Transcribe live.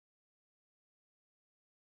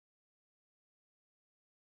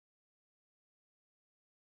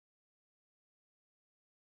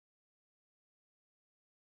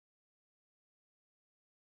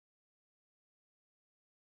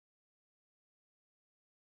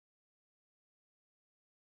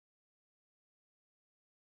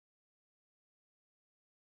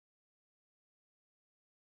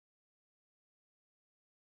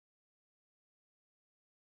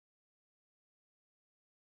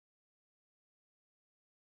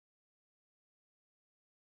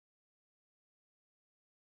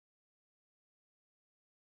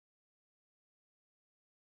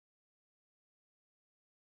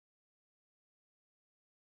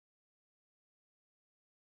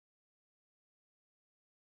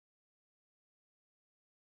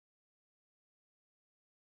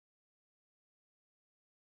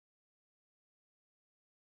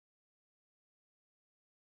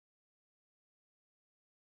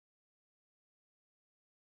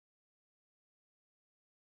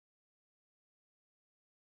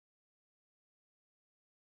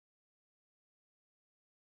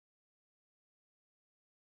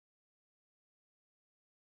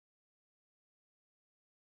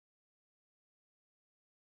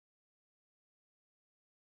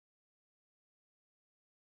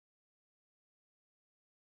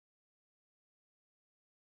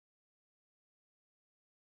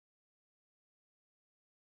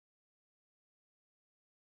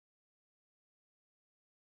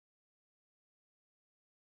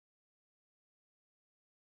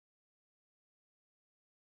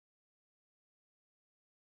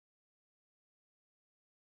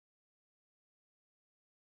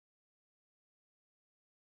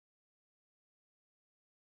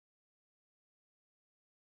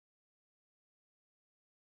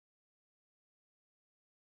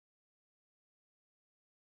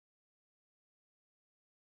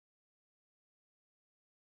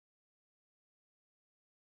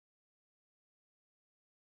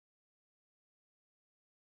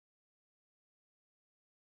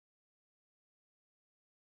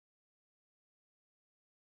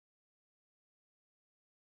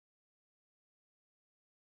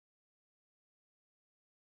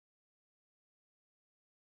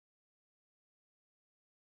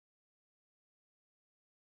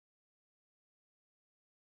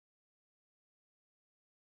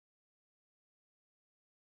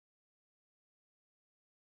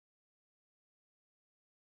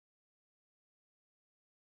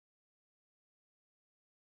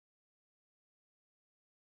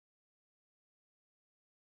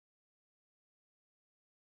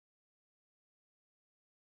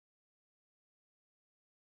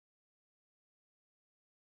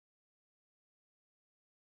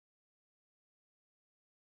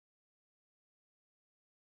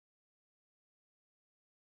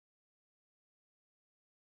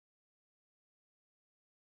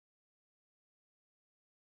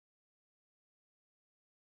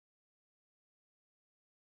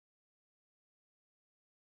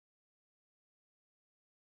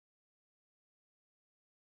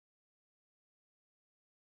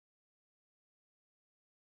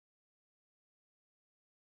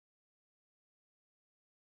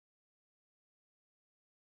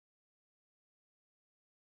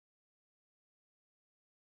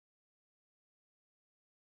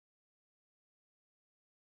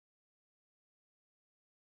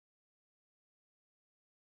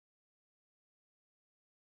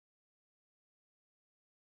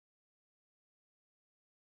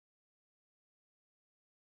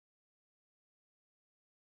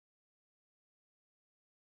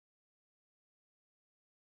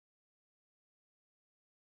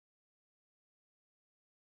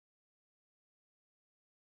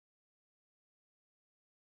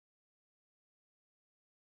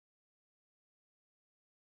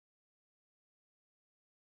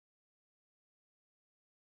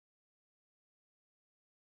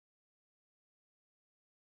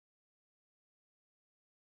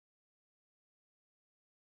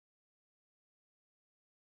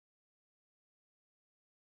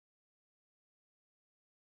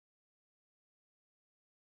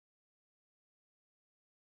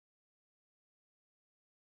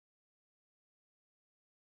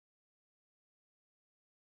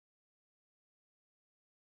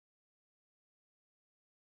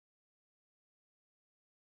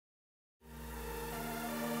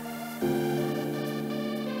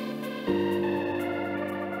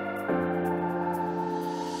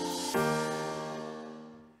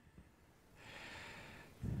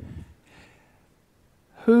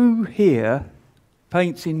Who here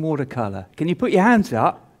paints in watercolour? Can you put your hands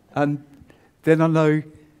up, and then I know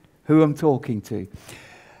who I'm talking to.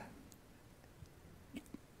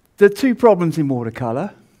 The two problems in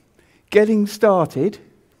watercolour: getting started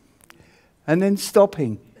and then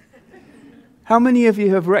stopping. How many of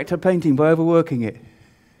you have wrecked a painting by overworking it?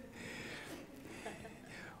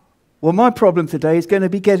 Well, my problem today is going to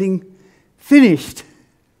be getting finished,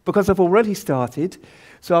 because I've already started.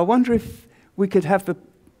 So I wonder if we could have the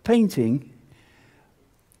painting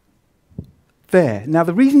there. Now,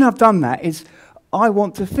 the reason I've done that is I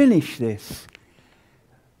want to finish this.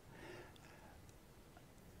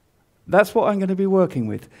 That's what I'm going to be working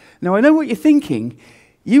with. Now, I know what you're thinking.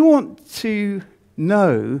 You want to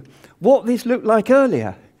know what this looked like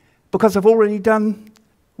earlier, because I've already done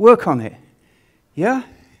work on it. Yeah?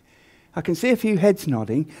 I can see a few heads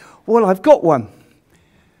nodding. Well, I've got one.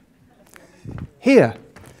 Here.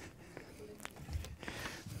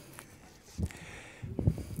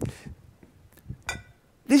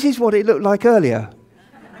 This is what it looked like earlier.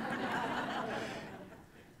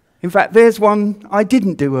 In fact, there's one I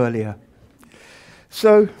didn't do earlier.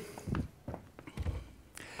 So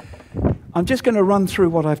I'm just going to run through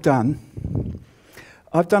what I've done.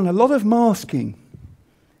 I've done a lot of masking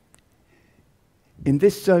in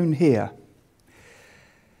this zone here.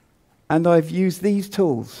 And I've used these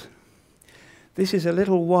tools. This is a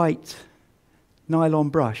little white nylon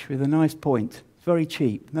brush with a nice point. It's very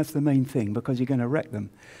cheap. That's the main thing, because you're going to wreck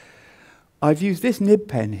them. I've used this nib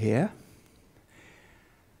pen here.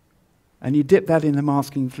 And you dip that in the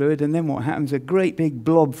masking fluid, and then what happens? A great big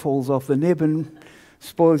blob falls off the nib and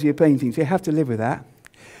spoils your painting. So you have to live with that.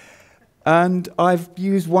 And I've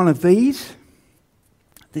used one of these.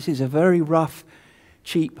 This is a very rough,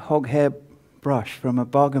 cheap hog hair brush from a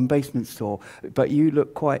bargain basement store. But you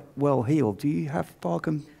look quite well heeled. Do you have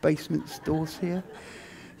bargain basement stores here?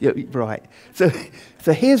 Yeah, right. So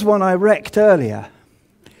here's one I wrecked earlier.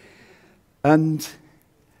 And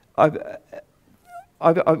I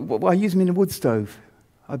use them in a wood stove.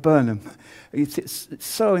 I burn them. It's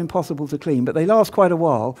so impossible to clean, but they last quite a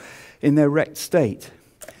while in their wrecked state.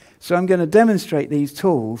 So I'm going to demonstrate these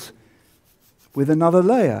tools with another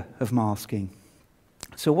layer of masking.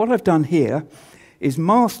 So what I've done here is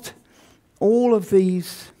masked all of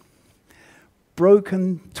these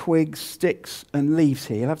broken twigs, sticks, and leaves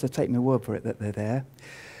here. You'll have to take my word for it that they're there.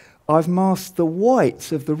 I've masked the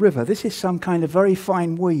whites of the river. This is some kind of very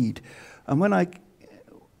fine weed. And when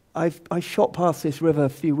I shot past this river a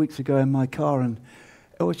few weeks ago in my car, and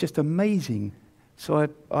it was just amazing. So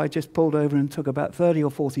I just pulled over and took about 30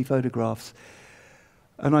 or 40 photographs.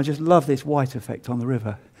 And I just love this white effect on the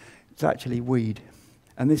river. It's actually weed.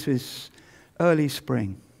 And this was early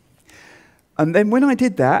spring. And then when I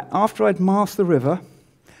did that, after I'd masked the river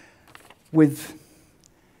with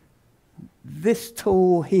this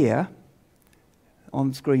tool here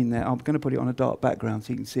on screen there, I'm going to put it on a dark background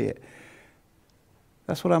so you can see it.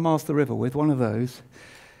 That's what I masked the river with, one of those.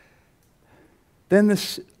 Then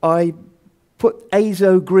I put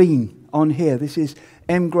azo green on here. This is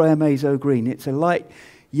M. Graham azo green. It's a light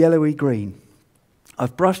yellowy green.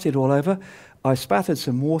 I've brushed it all over. I spattered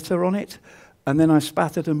some water on it, and then I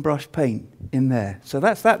spattered and brushed paint in there. So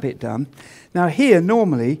that's that bit done. Now here,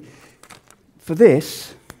 normally, for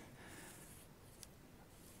this,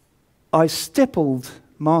 I stippled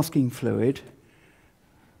masking fluid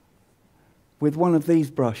with one of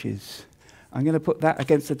these brushes. I'm going to put that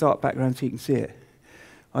against the dark background so you can see it.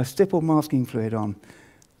 I stipple masking fluid on,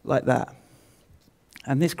 like that.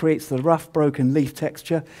 And this creates the rough, broken leaf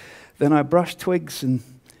texture. Then I brush twigs and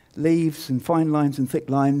leaves and fine lines and thick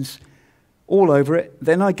lines all over it.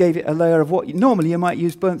 Then I gave it a layer of what normally you might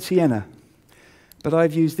use burnt sienna. But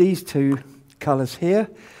I've used these two colours here.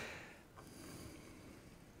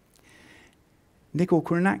 Nickel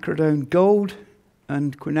quinacridone gold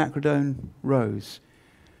and quinacridone rose.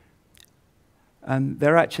 And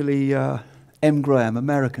they're actually M. Graham,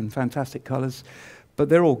 American, fantastic colours. But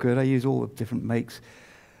they're all good. I use all the different makes.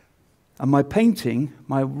 And my painting,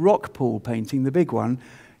 my rock pool painting, the big one,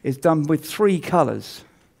 is done with 3 colours.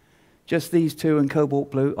 Just these two and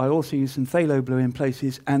cobalt blue. I also use some phthalo blue in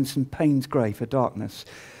places and some Payne's grey for darkness.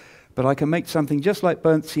 But I can make something just like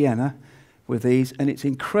burnt sienna with these, and it's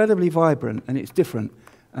incredibly vibrant and it's different.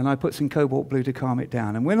 And I put some cobalt blue to calm it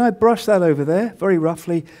down. And when I brush that over there, very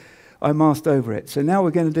roughly, I masked over it. So now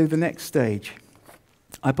we're going to do the next stage.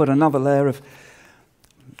 I put another layer of,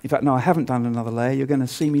 in fact, no, I haven't done another layer. You're going to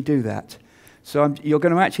see me do that. So you're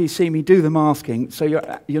going to actually see me do the masking. So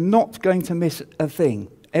you're not going to miss a thing.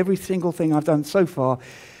 Every single thing I've done so far,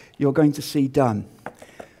 you're going to see done.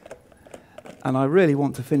 And I really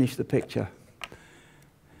want to finish the picture.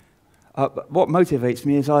 What motivates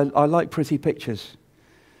me is I like pretty pictures.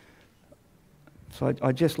 So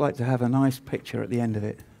I just like to have a nice picture at the end of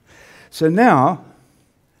it. So now,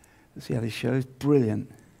 let's see how this shows.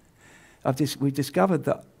 Brilliant. We've discovered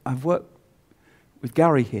that I've worked with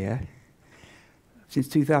Gary here since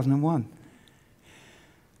 2001.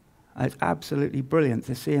 It's absolutely brilliant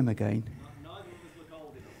to see him again. Neither of us look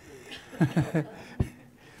old enough, do we?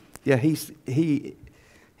 Yeah,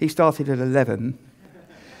 he started at 11.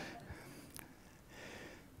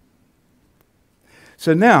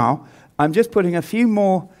 So now I'm just putting a few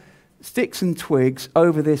more sticks and twigs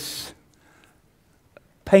over this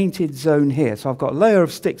painted zone here. So I've got a layer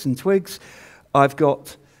of sticks and twigs. I've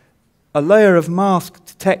got a layer of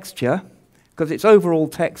masked texture, because it's overall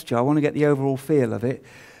texture. I want to get the overall feel of it.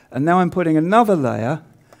 And now I'm putting another layer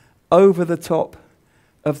over the top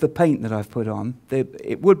of the paint that I've put on.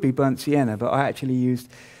 It would be burnt sienna, but I actually used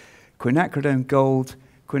quinacridone gold,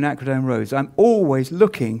 quinacridone rose. I'm always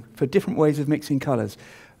looking for different ways of mixing colours,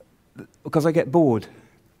 because I get bored.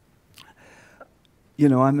 You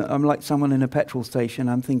know, I'm like someone in a petrol station.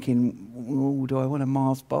 I'm thinking, oh, do I want a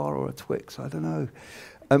Mars bar or a Twix? I don't know.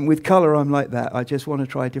 And with colour, I'm like that. I just want to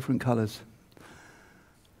try different colours.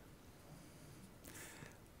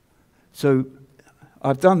 So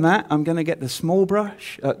I've done that. I'm going to get the small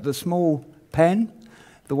brush, the small pen,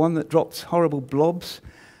 the one that drops horrible blobs,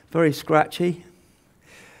 very scratchy.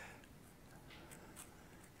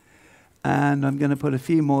 And I'm going to put a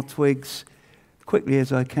few more twigs quickly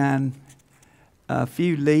as I can. A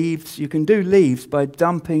few leaves. You can do leaves by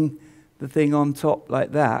dumping the thing on top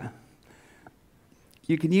like that.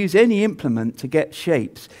 You can use any implement to get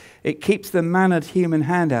shapes. It keeps the mannered human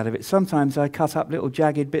hand out of it. Sometimes I cut up little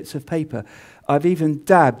jagged bits of paper. I've even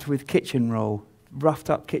dabbed with kitchen roll, roughed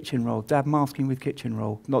up kitchen roll, dab masking with kitchen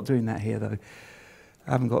roll. Not doing that here though.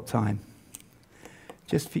 I haven't got time.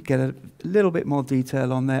 Just get a little bit more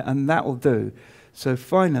detail on there, and that will do. So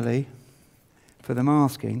finally, for the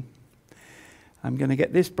masking, I'm going to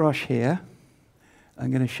get this brush here.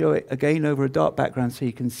 I'm going to show it again over a dark background so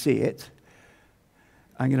you can see it.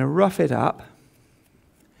 I'm going to rough it up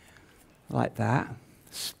like that,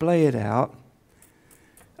 splay it out.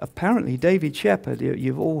 Apparently David Shepherd,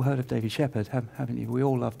 you've all heard of David Shepherd, haven't you? We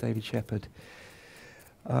all love David Shepherd.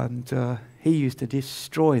 And he used to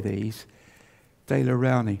destroy these. Dale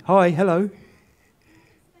Rowney. Hi, hello.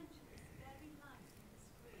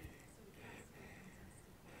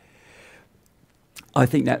 I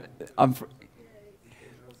think that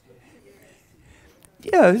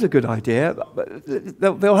yeah, it's a good idea. But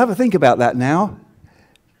they'll have a think about that now.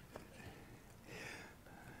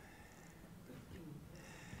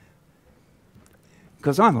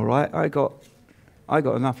 Because I'm all right. I got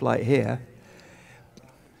enough light here.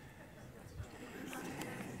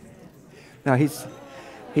 Now he's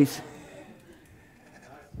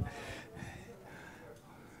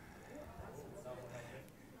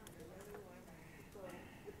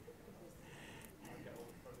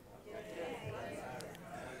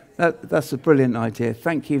that's a brilliant idea.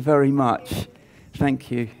 Thank you very much. Thank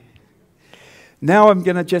you. Now I'm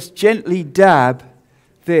going to just gently dab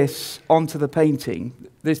this onto the painting,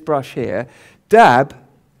 this brush here. Dab,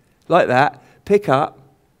 like that, pick up,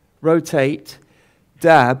 rotate,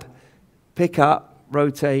 dab, pick up,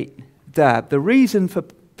 rotate, dab. The reason for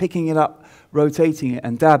picking it up, rotating it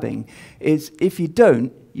and dabbing is if you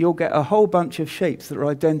don't, you'll get a whole bunch of shapes that are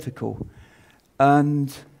identical.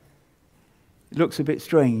 And it looks a bit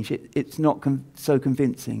strange. It's not so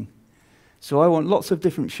convincing. So I want lots of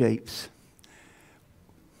different shapes.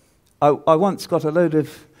 I once got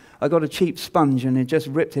I got a cheap sponge and it just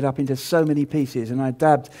ripped it up into so many pieces, and I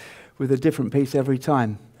dabbed with a different piece every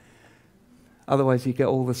time. Otherwise you get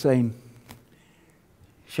all the same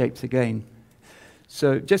shapes again.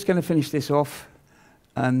 So just going to finish this off,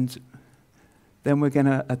 and then we're going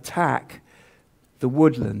to attack the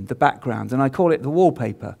woodland, the background, and I call it the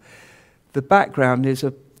wallpaper. The background is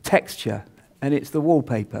a texture, and it's the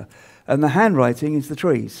wallpaper, and the handwriting is the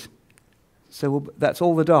trees. So that's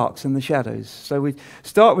all the darks and the shadows. So we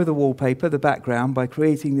start with the wallpaper, the background, by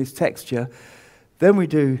creating this texture. Then we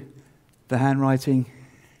do the handwriting,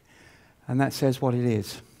 and that says what it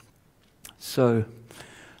is. So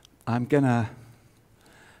I don't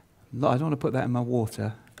want to put that in my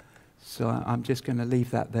water, so I'm just going to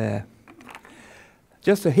leave that there.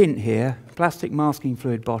 Just a hint here, plastic masking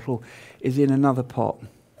fluid bottle is in another pot,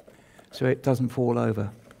 so it doesn't fall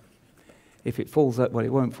over. If it falls over, well, it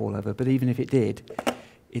won't fall over, but even if it did,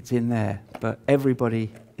 it's in there. But everybody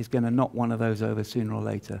is going to knock one of those over sooner or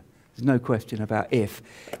later. There's no question about if,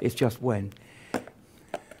 it's just when.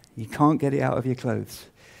 You can't get it out of your clothes.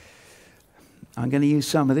 I'm going to use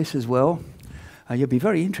some of this as well. You'll be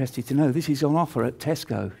very interested to know this is on offer at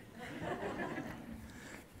Tesco.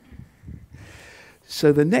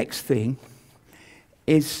 So the next thing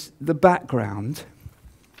is the background.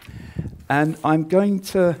 And I'm going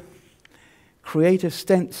to create a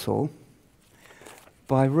stencil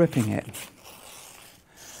by ripping it.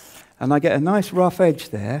 And I get a nice rough edge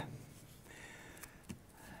there.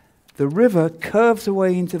 The river curves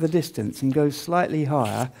away into the distance and goes slightly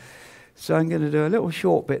higher. So I'm going to do a little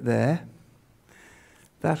short bit there.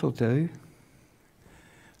 That'll do.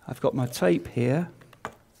 I've got my tape here.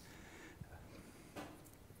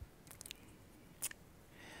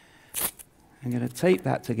 I'm going to tape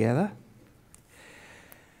that together.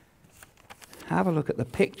 Have a look at the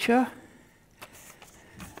picture.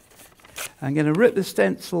 I'm going to rip the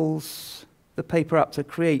stencils, the paper up to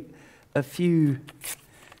create a few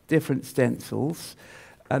different stencils.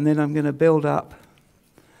 And then I'm going to build up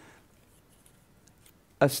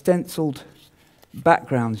a stenciled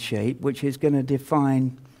background shape, which is going to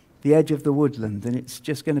define the edge of the woodland. And it's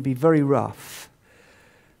just going to be very rough.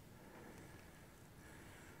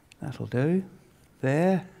 That'll do.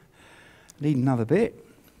 There. Need another bit.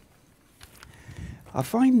 I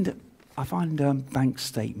find bank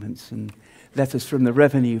statements and letters from the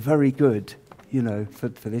revenue very good, you know, for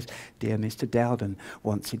this. Dear Mr. Dowden,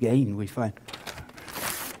 once again we find.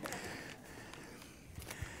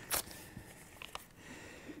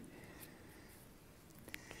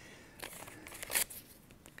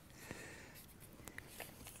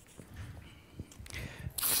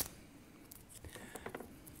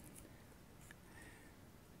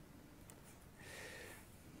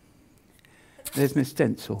 There's my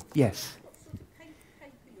stencil. Yes.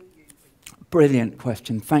 Brilliant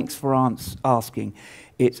question. Thanks for asking.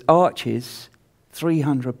 It's Arches,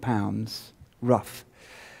 £300, rough.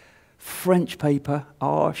 French paper,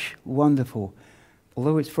 Arche, wonderful.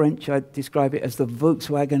 Although it's French, I describe it as the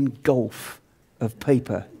Volkswagen Golf of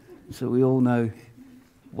paper. So we all know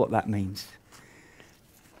what that means.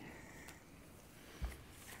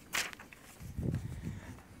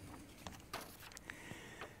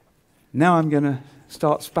 Now I'm going to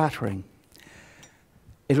start spattering.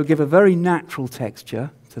 It'll give a very natural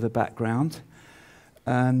texture to the background.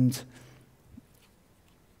 And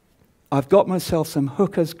I've got myself some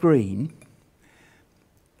Hooker's Green.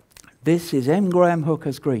 This is M. Graham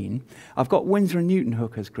Hooker's Green. I've got Winsor & Newton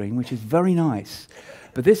Hooker's Green, which is very nice.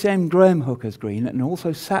 But this M. Graham Hooker's Green and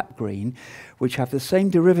also Sap Green, which have the same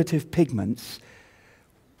derivative pigments,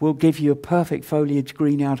 will give you a perfect foliage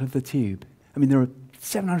green out of the tube. I mean, there are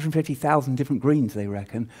 750,000 different greens, they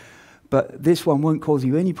reckon, but this one won't cause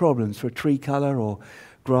you any problems for a tree colour or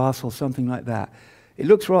grass or something like that. It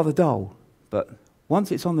looks rather dull, but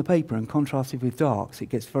once it's on the paper and contrasted with darks, it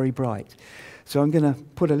gets very bright. So I'm going to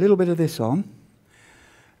put a little bit of this on.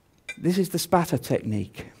 This is the spatter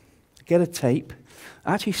technique. Get a tape.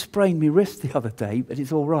 I actually sprained my wrist the other day, but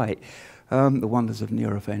it's all right. The wonders of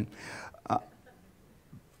Nurofen.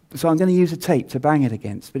 So I'm going to use a tape to bang it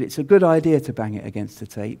against, but it's a good idea to bang it against the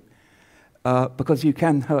tape because you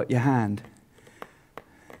can hurt your hand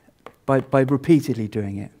by repeatedly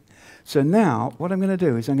doing it. So now what I'm going to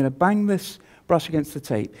do is I'm going to bang this brush against the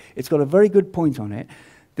tape. It's got a very good point on it.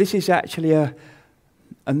 This is actually a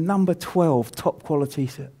number 12 top quality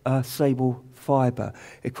sable fibre,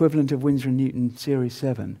 equivalent of Winsor & Newton Series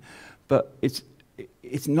 7, but it's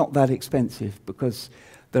not that expensive because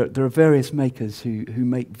there are various makers who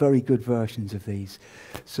make very good versions of these.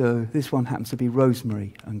 So this one happens to be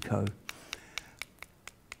Rosemary & Co.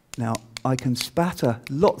 Now, I can spatter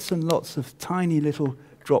lots and lots of tiny little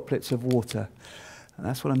droplets of water. And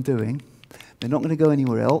that's what I'm doing. They're not going to go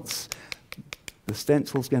anywhere else. The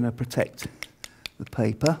stencil's going to protect the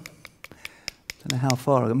paper. Don't know how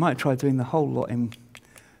far. I might try doing the whole lot in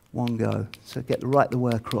one go. So get right the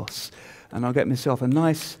way across. And I'll get myself a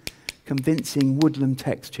nice convincing woodland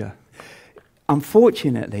texture.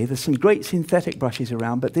 Unfortunately, there's some great synthetic brushes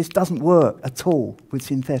around, but this doesn't work at all with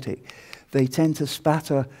synthetic. They tend to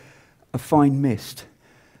spatter a fine mist.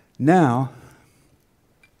 Now,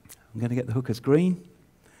 I'm going to get the Hooker's Green,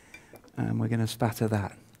 and we're going to spatter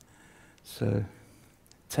that. So,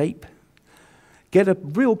 tape. Get a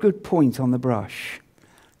real good point on the brush.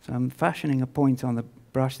 So I'm fashioning a point on the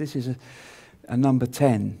brush. This is a number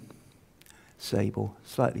 10. Sable,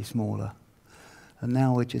 slightly smaller. And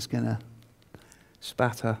now we're just going to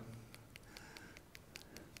spatter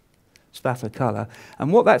colour.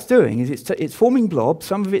 And what that's doing is it's forming blobs.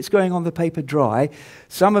 Some of it's going on the paper dry,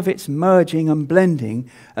 some of it's merging and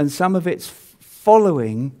blending, and some of it's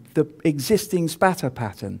following the existing spatter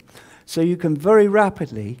pattern. So you can very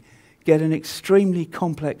rapidly get an extremely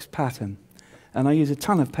complex pattern. And I use a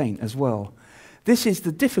ton of paint as well. This is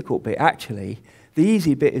the difficult bit, actually. The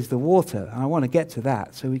easy bit is the water. And I want to get to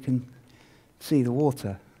that so we can see the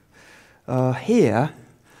water. Here,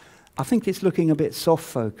 I think it's looking a bit soft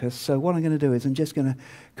focus, so what I'm going to do is I'm just going to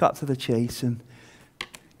cut to the chase and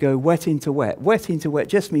go wet into wet. Wet into wet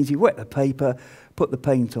just means you wet the paper, put the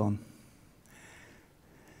paint on.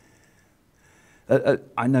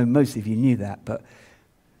 I know most of you knew that, but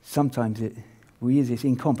sometimes we use this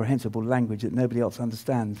incomprehensible language that nobody else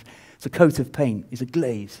understands. It's a coat of paint, it's a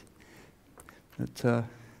glaze. But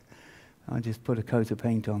I just put a coat of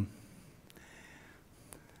paint on.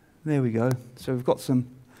 There we go. So we've got some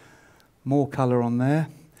more colour on there.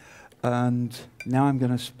 And now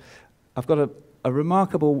I've got a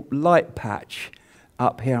remarkable light patch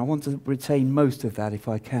up here. I want to retain most of that if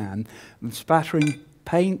I can. I'm spattering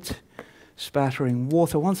paint, spattering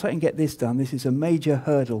water. Once I can get this done, this is a major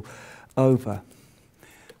hurdle over.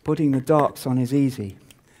 Putting the darks on is easy.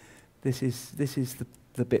 This is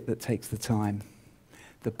the bit that takes the time,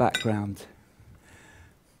 the background.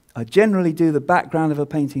 I generally do the background of a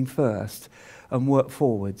painting first and work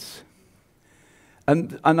forwards.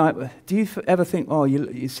 And do you ever think, oh,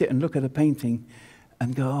 you sit and look at a painting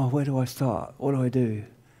and go, oh, where do I start? What do I do?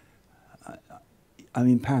 I'm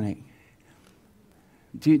in panic.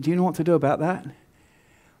 Do you know what to do about that?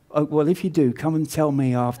 Oh, well, if you do, come and tell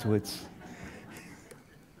me afterwards.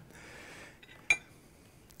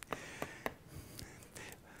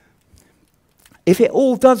 If it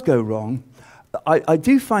all does go wrong, I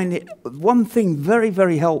do find it one thing very,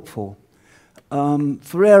 very helpful.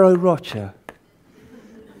 Ferrero Rocher.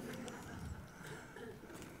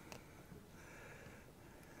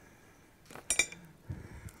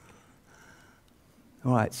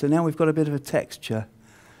 All right, so now we've got a bit of a texture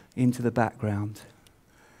into the background.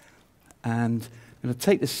 And I'm going to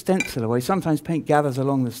take the stencil away. Sometimes paint gathers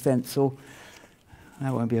along the stencil.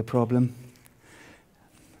 That won't be a problem.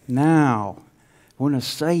 Now, I want to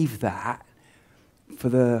save that for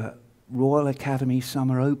the Royal Academy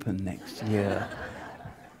Summer Open next year.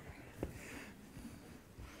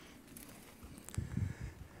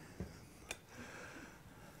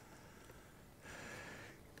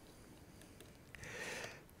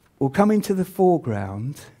 We'll come into the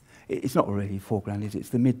foreground. It's not really foreground, is it? It's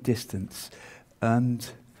the mid-distance. And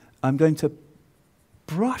I'm going to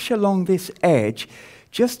brush along this edge,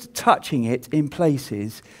 just touching it in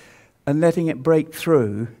places and letting it break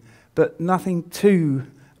through, but nothing too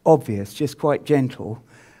obvious, just quite gentle.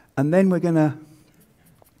 And then we're going to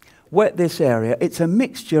wet this area. It's a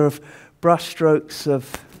mixture of brush strokes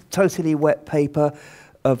of totally wet paper,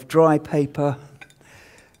 of dry paper,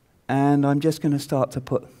 and I'm just going to start to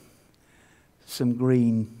put some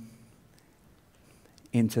green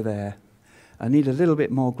into there. I need a little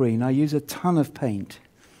bit more green. I use a ton of paint.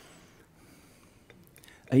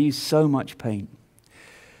 I use so much paint.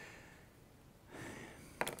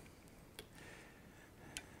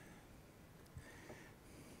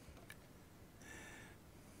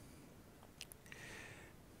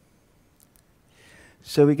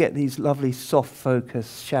 So we get these lovely soft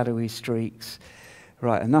focus, shadowy streaks.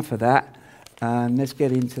 Right, enough of that. And let's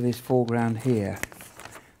get into this foreground here.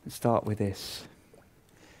 Let's start with this.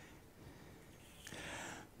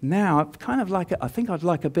 Now, I think I'd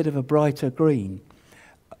like a bit of a brighter green,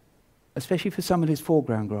 especially for some of this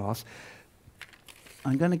foreground grass.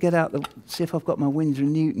 I'm going to get out see if I've got my Winsor &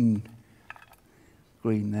 Newton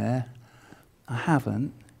green there. I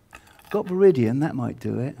haven't. Got Viridian, that might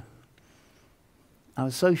do it. I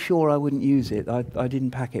was so sure I wouldn't use it, I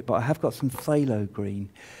didn't pack it, but I have got some phthalo green.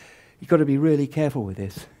 You've got to be really careful with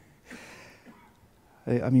this.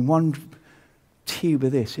 I mean, one tube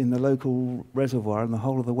of this in the local reservoir and the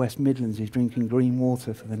whole of the West Midlands is drinking green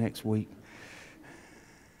water for the next week.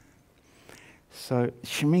 So,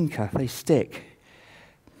 schminke, they stick.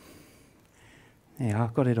 Yeah,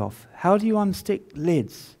 I've got it off. How do you unstick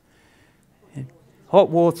lids? Hot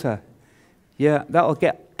water. Yeah, that'll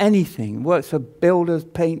get anything. Works for builders,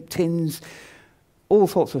 paint, tins, all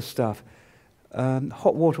sorts of stuff.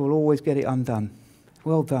 Hot water will always get it undone.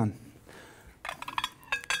 Well done.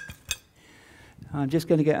 I'm just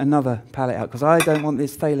going to get another palette out because I don't want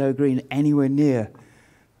this phthalo green anywhere near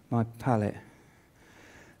my palette.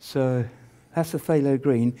 So that's the phthalo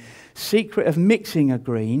green. Secret of mixing a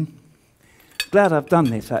green. Glad I've done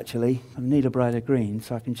this actually. I need a brighter green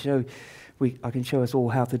so I can show us all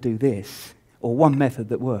how to do this, or one method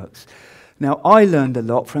that works. Now I learned a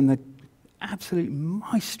lot from the absolute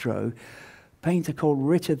maestro painter called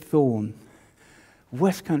Richard Thorne,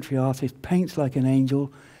 West Country artist, paints like an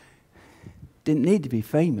angel. Didn't need to be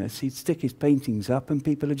famous. He'd stick his paintings up and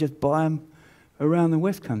people would just buy them around the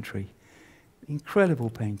West Country. Incredible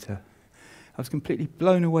painter. I was completely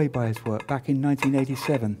blown away by his work back in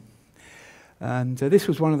 1987. And this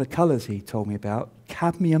was one of the colours he told me about,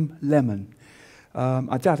 cadmium lemon.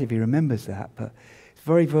 I doubt if he remembers that, but it's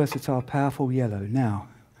very versatile, powerful yellow. Now,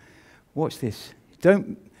 watch this.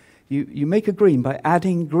 You make a green by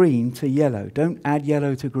adding green to yellow. Don't add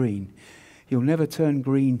yellow to green. You'll never turn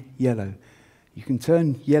green yellow. You can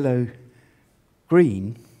turn yellow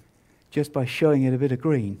green just by showing it a bit of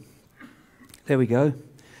green. There we go.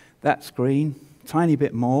 That's green. Tiny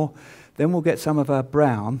bit more. Then we'll get some of our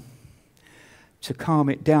brown to calm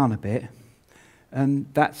it down a bit. And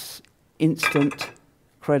that's instant,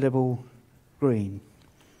 credible green.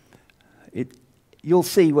 You'll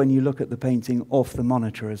see when you look at the painting off the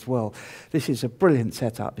monitor as well. This is a brilliant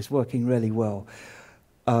setup. It's working really well.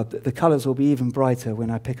 The colours will be even brighter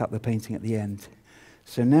when I pick up the painting at the end.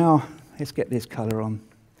 So now, let's get this colour on.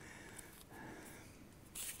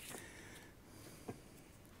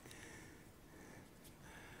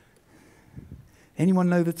 Anyone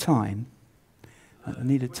know the time? I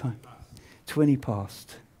need a time. 20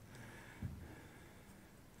 past.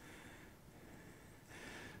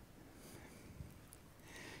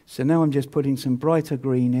 So now I'm just putting some brighter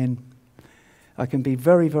green in. I can be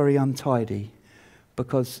very, very untidy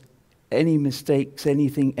because any mistakes,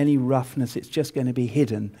 anything, any roughness, it's just going to be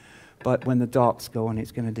hidden. But when the darks go on,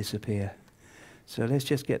 it's going to disappear. So let's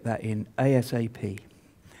just get that in ASAP.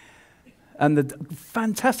 And the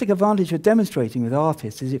fantastic advantage of demonstrating with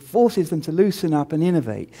artists is it forces them to loosen up and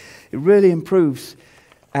innovate. It really improves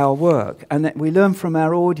our work. And that we learn from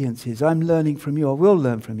our audiences. I'm learning from you. I will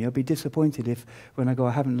learn from you. I'll be disappointed if when I go,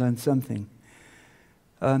 I haven't learned something.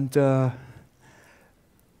 And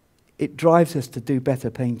it drives us to do better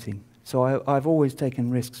painting. So I've always taken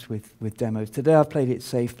risks with demos. Today I've played it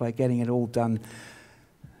safe by getting it all done.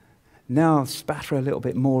 Now I'll spatter a little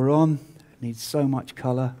bit more on. It needs so much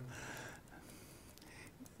colour.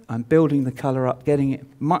 I'm building the colour up, getting it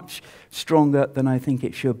much stronger than I think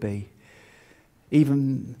it should be.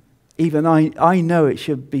 Even I know it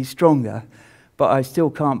should be stronger, but I still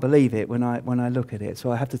can't believe it when I look at it.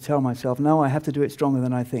 So I have to tell myself, no, I have to do it stronger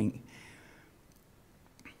than I think.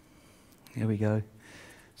 Here we go.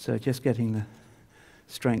 So just getting the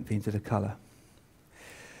strength into the colour.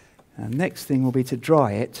 And next thing will be to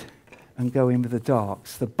dry it and go in with the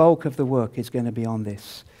darks. The bulk of the work is going to be on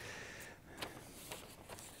this.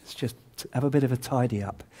 Let's just have a bit of a tidy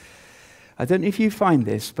up. I don't know if you find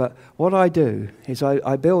this, but what I do is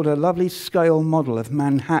I build a lovely scale model of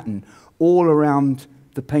Manhattan all around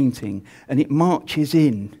the painting, and it marches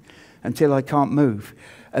in until I can't move.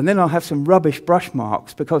 And then I'll have some rubbish brush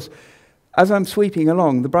marks, because as I'm sweeping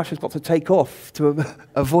along, the brush has got to take off to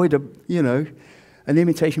avoid an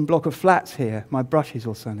imitation block of flats here, my brushes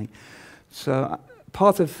or something. So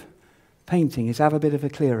part of painting is have a bit of a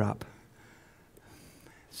clear up.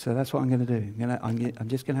 So that's what I'm going to do. I'm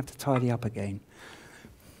just going to have to tidy up again.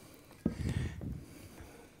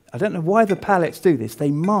 I don't know why the palettes do this.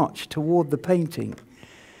 They march toward the painting.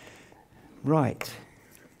 Right.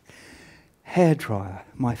 Hairdryer,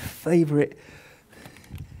 my favourite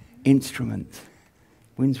instrument.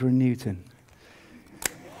 Winsor & Newton.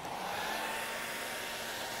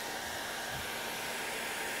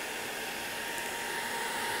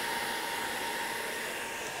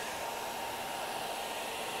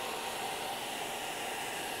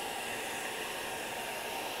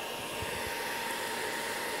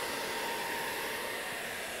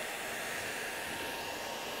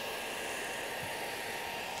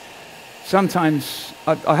 Sometimes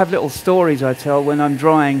I have little stories I tell when I'm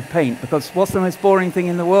drying paint, because what's the most boring thing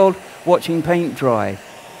in the world? Watching paint dry.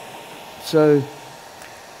 So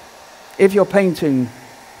if you're painting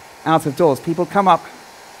out of doors, people come up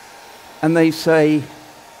and they say,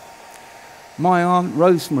 my Aunt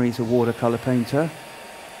Rosemary's a watercolour painter.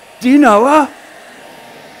 Do you know her?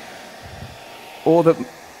 Or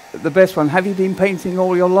the best one, have you been painting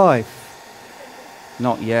all your life?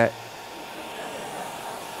 Not yet.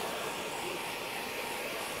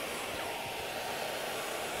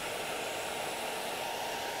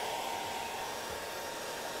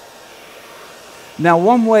 Now,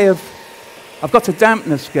 one way of... I've got a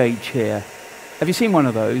dampness gauge here. Have you seen one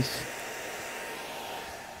of those?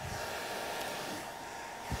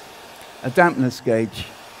 A dampness gauge.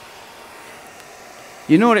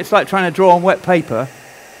 You know what it's like trying to draw on wet paper?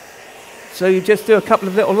 So you just do a couple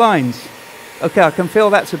of little lines. Okay, I can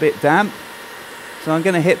feel that's a bit damp. So I'm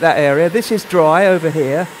going to hit that area. This is dry over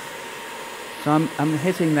here. So I'm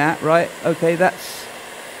hitting that, right? Okay, that's...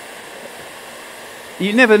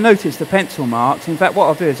 You never notice the pencil marks. In fact, what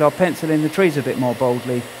I'll do is I'll pencil in the trees a bit more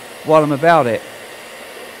boldly while I'm about it.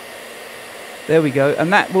 There we go.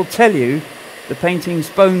 And that will tell you the painting's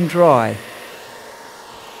bone dry.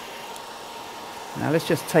 Now let's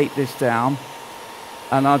just tape this down,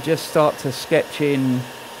 and I'll just start to sketch in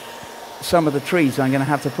some of the trees I'm going to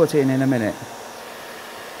have to put in a minute.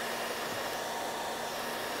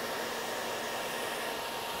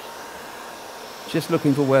 Just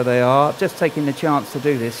looking for where they are, just taking the chance to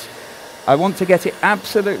do this. I want to get it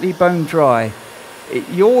absolutely bone dry.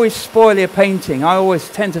 You always spoil your painting. I always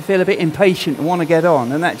tend to feel a bit impatient and want to get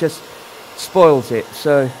on, and that just spoils it.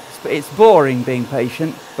 So it's boring being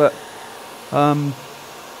patient, but and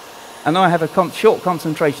I have a short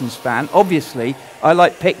concentration span. Obviously, I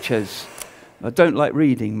like pictures. I don't like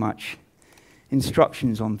reading much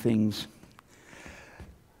instructions on things.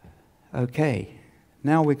 Okay,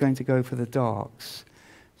 now we're going to go for the darks.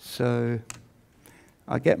 So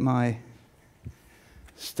I get my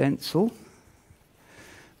stencil,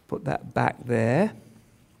 put that back there,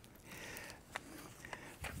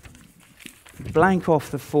 blank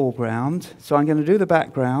off the foreground. So I'm going to do the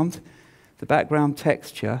background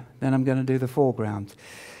texture, then I'm going to do the foreground.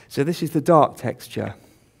 So this is the dark texture.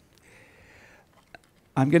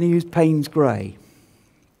 I'm going to use Payne's Grey,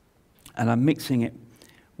 and I'm mixing it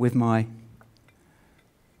with my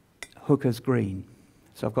Hooker's Green.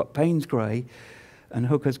 So I've got Payne's Grey and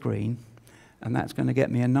Hooker's Green, and that's going to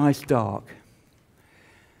get me a nice dark.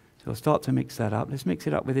 So I'll start to mix that up. Let's mix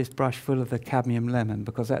it up with this brush full of the cadmium lemon,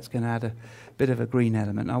 because that's going to add a bit of a green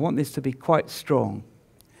element. I want this to be quite strong.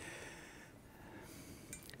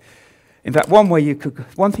 In fact, one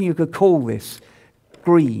thing you could call this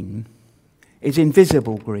green is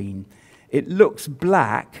invisible green. It looks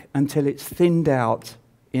black until it's thinned out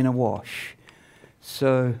in a wash.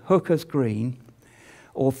 So Hooker's Green,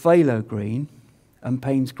 or Phthalo Green, and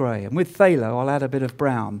Payne's Grey. And with phthalo, I'll add a bit of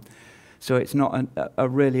brown, so it's not a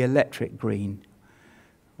really electric green.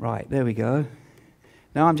 Right, there we go.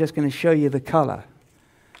 Now I'm just going to show you the colour.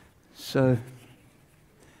 So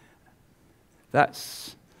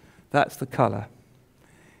that's the colour.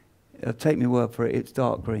 Take my word for it, it's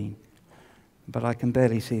dark green, but I can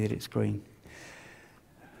barely see that it's green.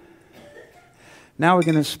 Now we're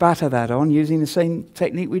going to spatter that on using the same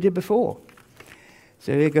technique we did before.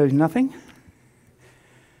 So here goes nothing.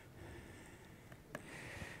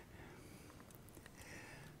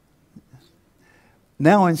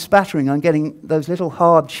 Now in spattering, I'm getting those little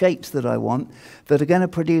hard shapes that I want that are going to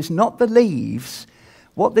produce not the leaves.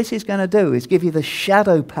 What this is going to do is give you the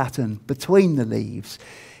shadow pattern between the leaves.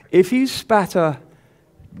 If you spatter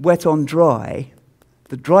wet on dry,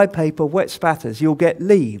 the dry paper wet spatters, you'll get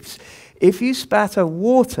leaves. If you spatter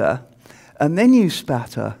water and then you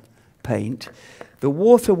spatter paint, the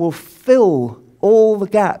water will fill all the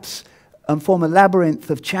gaps and form a labyrinth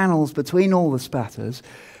of channels between all the spatters,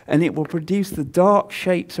 and it will produce the dark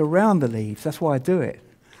shapes around the leaves. That's why I do it.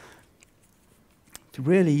 It's a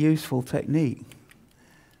really useful technique.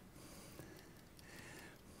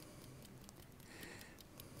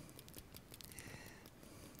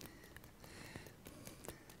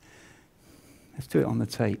 Let's do it on the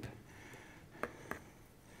tape.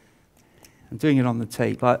 I'm doing it on the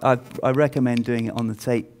tape. I recommend doing it on the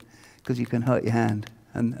tape because you can hurt your hand,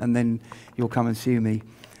 and then you'll come and sue me.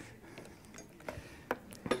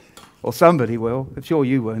 Or somebody will. I'm sure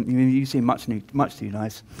you won't. You seem much too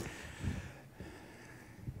nice.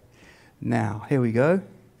 Now, here we go.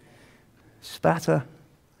 Spattering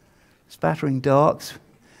darks.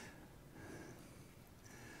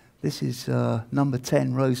 This is number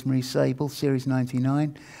 10 Rosemary Sable, Series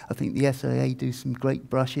 99. I think the SAA do some great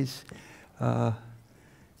brushes. I've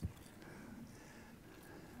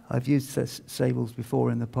used sables before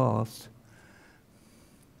in the past.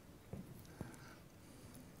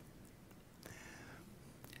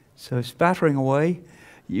 So spattering away,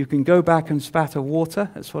 you can go back and spatter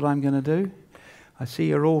water. That's what I'm going to do. I see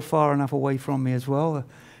you're all far enough away from me as well. The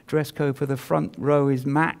dress code for the front row is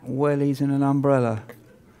matte wellies and an umbrella.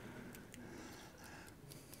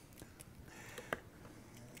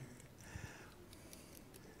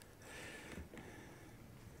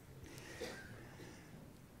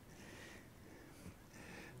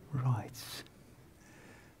 Right.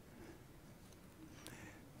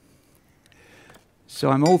 So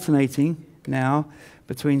I'm alternating now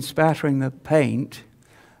between spattering the paint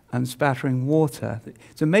and spattering water.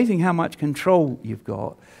 It's amazing how much control you've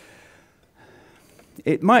got.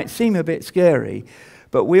 It might seem a bit scary,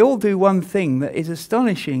 but we all do one thing that is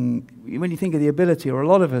astonishing when you think of the ability, or a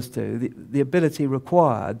lot of us do, the ability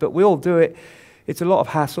required, but we all do it. It's a lot of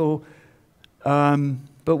hassle,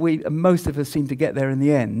 but most of us seem to get there in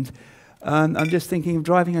the end. And I'm just thinking of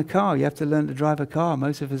driving a car. You have to learn to drive a car.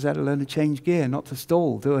 Most of us had to learn to change gear, not to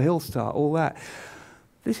stall, do a hill start, all that.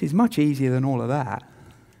 This is much easier than all of that.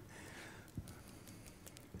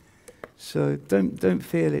 So don't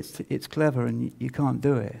feel it's clever and you can't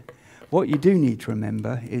do it. What you do need to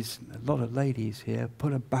remember is, a lot of ladies here,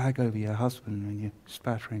 put a bag over your husband when you're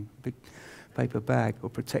spattering, a big paper bag, or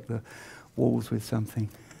protect the walls with something.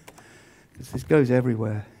 Because this goes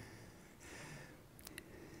everywhere.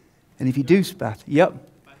 And if you do spatter, yep.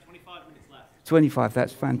 About 25 minutes left. 25,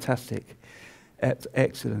 that's fantastic.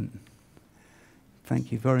 Excellent.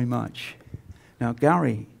 Thank you very much. Now,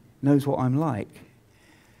 Gary knows what I'm like.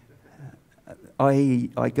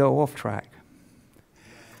 I go off track.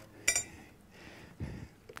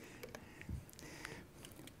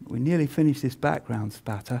 We nearly finished this background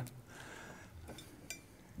spatter.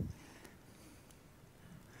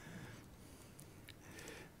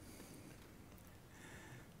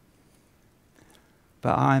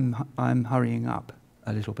 But I'm hurrying up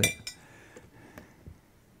a little bit.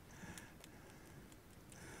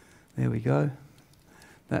 There we go.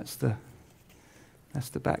 That's the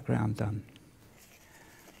background done.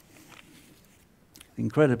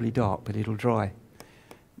 Incredibly dark, but it'll dry.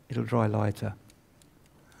 It'll dry lighter.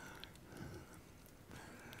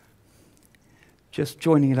 Just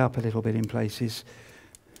joining it up a little bit in places.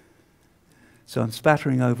 So I'm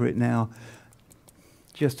spattering over it now,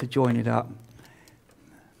 just to join it up.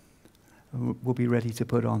 We'll be ready to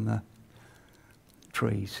put on the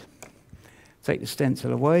trees. Take the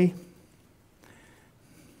stencil away.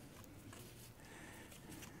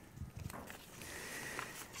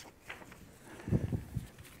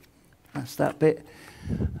 That's that bit.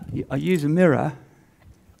 I use a mirror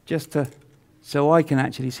just so I can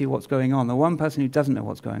actually see what's going on. The one person who doesn't know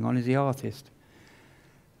what's going on is the artist.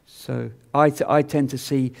 So I tend to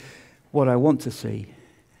see what I want to see.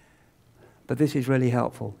 But this is really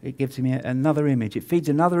helpful. It gives me another image. It feeds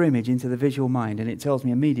another image into the visual mind, and it tells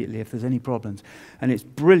me immediately if there's any problems. And it's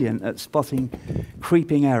brilliant at spotting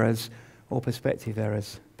creeping errors or perspective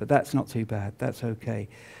errors. But that's not too bad. That's okay.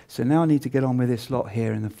 So now I need to get on with this lot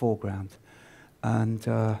here in the foreground. And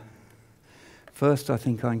first I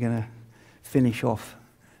think I'm going to finish off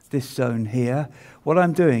this zone here. What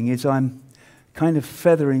I'm doing is I'm kind of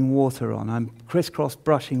feathering water on. I'm crisscross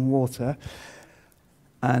brushing water.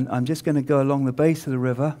 And I'm just going to go along the base of the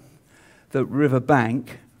river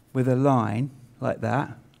bank, with a line like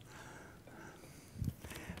that.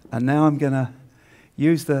 And now I'm going to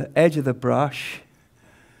use the edge of the brush,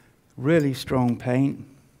 really strong paint,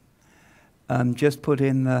 and just put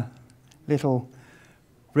in the little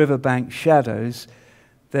riverbank shadows.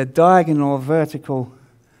 They're diagonal or vertical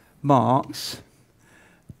marks,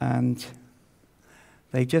 and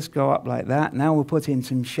they just go up like that. Now we'll put in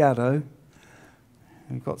some shadow.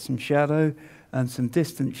 We've got some shadow and some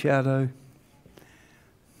distant shadow.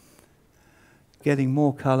 Getting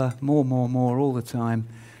more colour, more all the time.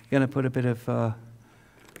 Going to put a bit of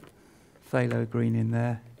phthalo green in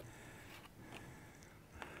there.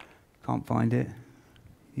 Can't find it.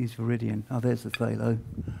 Use Viridian. Oh, there's the phthalo.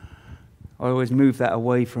 I always move that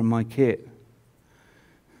away from my kit.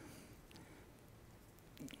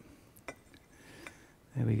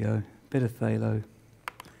 There we go. Bit of phthalo.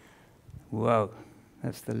 Whoa.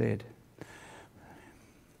 That's the lid.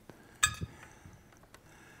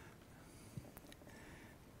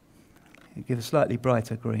 You give a slightly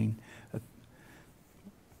brighter green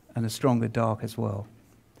and a stronger dark as well.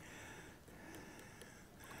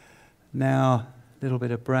 Now, a little bit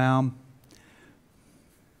of brown.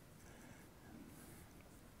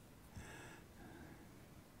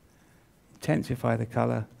 Intensify the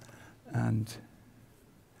colour and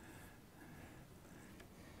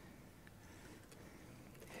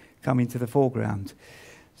come into the foreground.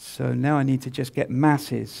 So now I need to just get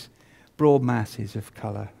masses, broad masses of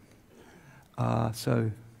colour.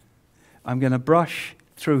 So I'm going to brush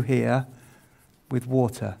through here with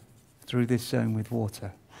water, through this zone with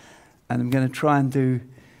water. And I'm going to try and do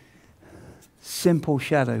simple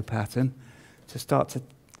shadow pattern to start to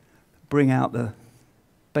bring out the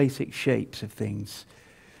basic shapes of things.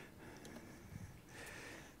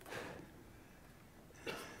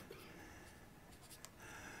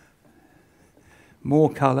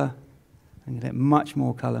 More colour. I'm going to get much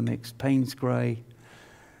more colour mixed. Payne's grey.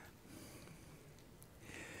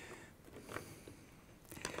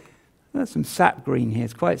 There's some sap green here.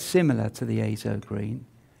 It's quite similar to the azo green.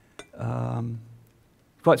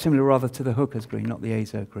 Quite similar rather to the Hooker's green, not the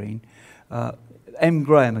azo green. M.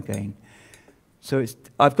 Graham again. So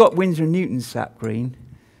I've got Winsor & Newton's sap green.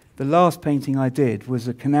 The last painting I did was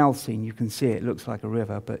a canal scene. You can see it looks like a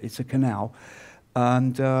river, but it's a canal.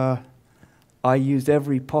 And I used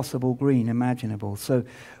every possible green imaginable. So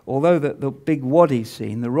although the big wadi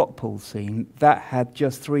scene, the rock pool scene, that had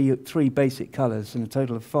just three basic colours and a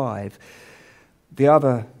total of 5,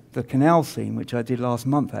 the canal scene, which I did last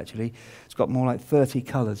month actually, it's got more like 30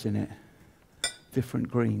 colours in it,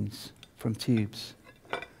 different greens from tubes.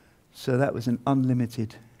 So that was an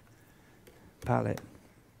unlimited palette.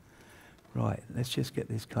 Right, let's just get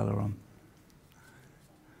this colour on.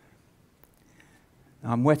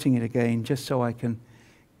 I'm wetting it again just so I can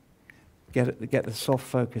get the soft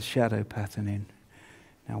focus shadow pattern in.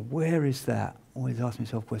 Now where is that? Always ask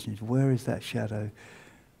myself questions. Where is that shadow?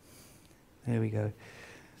 There we go.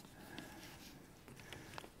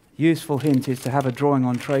 Useful hint is to have a drawing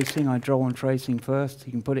on tracing. I draw on tracing first.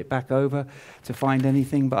 You can put it back over to find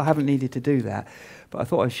anything, but I haven't needed to do that. But I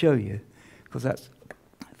thought I'd show you because that's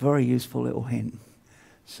a very useful little hint.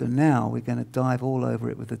 So now we're going to dive all over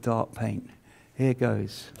it with the dark paint. Here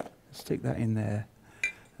goes. Stick that in there,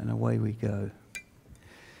 and away we go.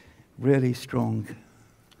 Really strong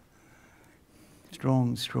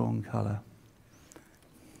colour.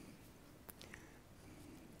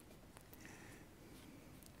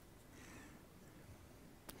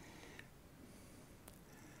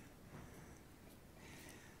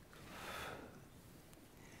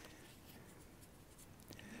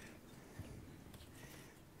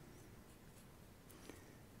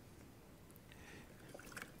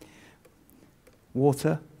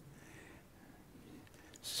 Water,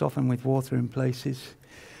 soften with water in places.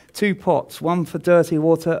 2 pots, one for dirty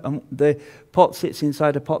water, and the pot sits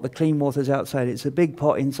inside a pot, the clean water's outside. It's a big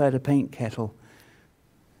pot inside a paint kettle.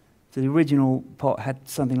 So the original pot had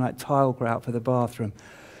something like tile grout for the bathroom.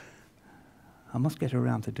 I must get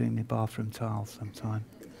around to doing my bathroom tiles sometime.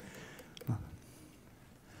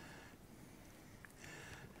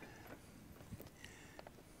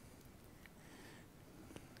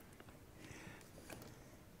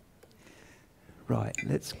 Right,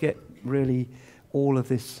 let's get really all of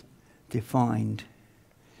this defined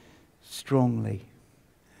strongly.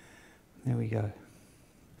 There we go.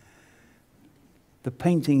 The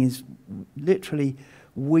painting is literally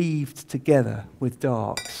weaved together with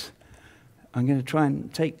darks. I'm going to try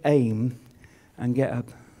and take aim and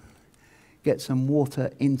get some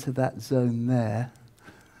water into that zone there.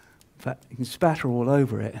 In fact, you can spatter all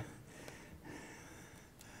over it.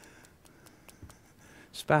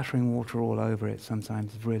 Spattering water all over it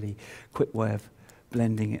sometimes is a really quick way of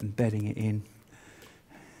blending it and bedding it in.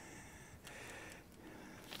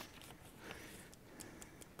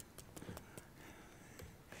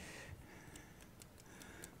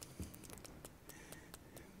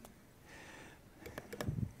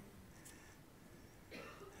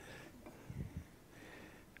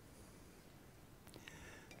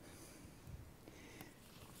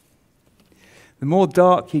 The more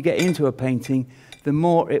dark you get into a painting, the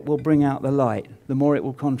more it will bring out the light, the more it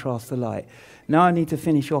will contrast the light. Now I need to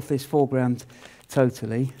finish off this foreground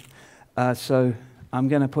totally, so I'm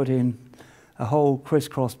going to put in a whole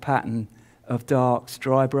crisscross pattern of darks,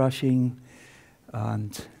 dry brushing,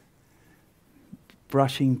 and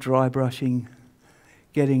brushing, dry brushing,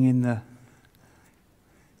 getting in the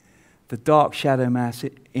dark shadow mass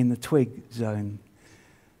in the twig zone.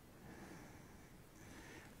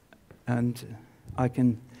 And I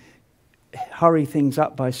can hurry things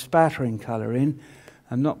up by spattering colour in.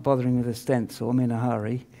 I'm not bothering with a stencil, I'm in a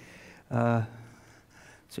hurry. So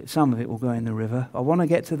some of it will go in the river. I want to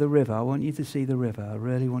get to the river, I want you to see the river, I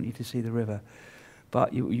really want you to see the river.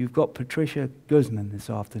 But you've got Patricia Guzman this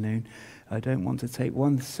afternoon. I don't want to take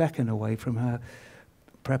 1 second away from her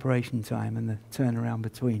preparation time and the turnaround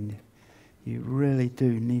between. You really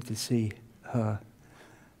do need to see her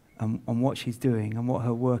and what she's doing and what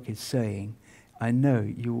her work is saying. I know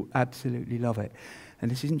you will absolutely love it. And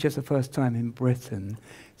this isn't just the first time in Britain,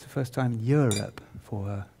 it's the first time in Europe for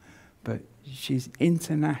her. But she's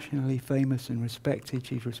internationally famous and respected.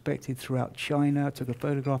 She's respected throughout China. I took a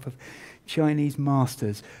photograph of Chinese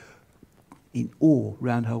masters in awe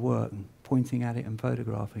around her work, and pointing at it and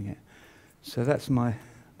photographing it. So that's my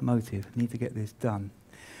motive. I need to get this done.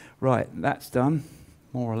 Right, that's done,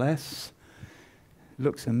 more or less.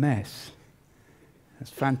 Looks a mess. That's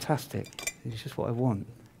fantastic. It's just what I want.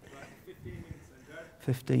 15 minutes,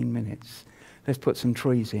 15 minutes. Let's put some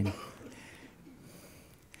trees in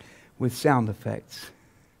with sound effects.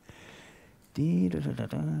 Dee da da da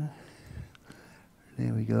da.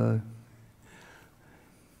 There we go.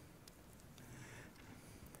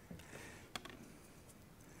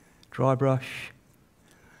 Dry brush.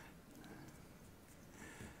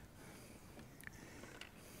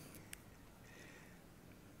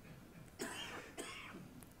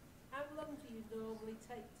 How long do you normally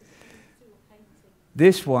take to do a painting?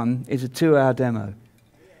 This one is a 2-hour demo.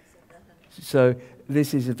 So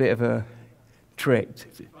this is a bit of a trick. 5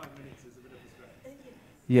 minutes is a bit of a stretch.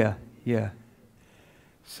 Yeah, yeah.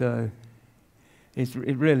 So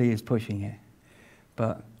it really is pushing it.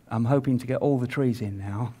 But I'm hoping to get all the trees in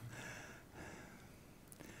now.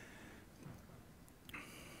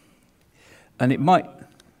 And it might... Joe,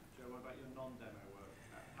 what about your non-demo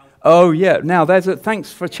work? Oh, yeah. Now,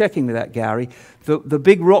 thanks for checking with that, Gary. The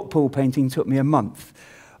big rock pool painting took me a month.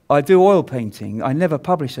 I do oil painting. I never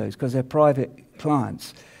publish those because they're private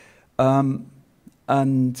clients.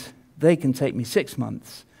 And they can take me 6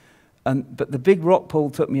 months. But the big rock pool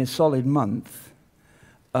took me a solid month.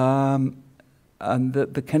 And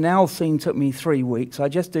the canal scene took me 3 weeks. I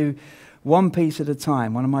just do one piece at a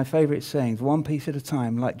time. One of my favourite sayings, one piece at a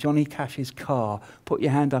time, like Johnny Cash's car. Put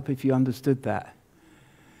your hand up if you understood that.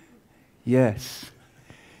 Yes.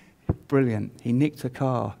 Brilliant. He nicked a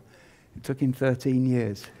car. It took him 13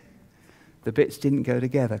 years. The bits didn't go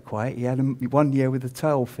together quite. He had them 1 year with a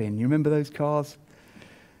tail fin. You remember those cars?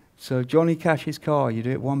 So Johnny Cash's car, you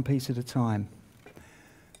do it one piece at a time.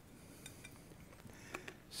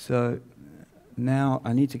 So now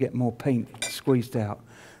I need to get more paint squeezed out.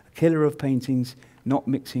 A killer of paintings, not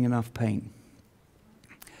mixing enough paint.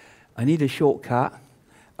 I need a shortcut.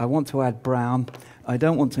 I want to add brown. I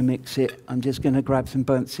don't want to mix it. I'm just going to grab some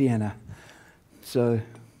burnt sienna. So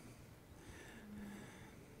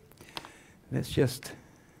let's just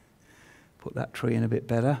put that tree in a bit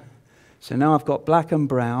better. So now I've got black and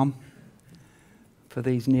brown for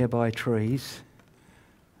these nearby trees,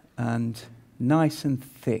 and nice and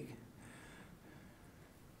thick.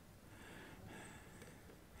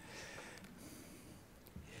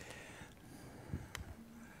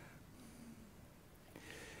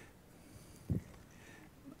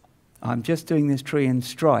 I'm just doing this tree in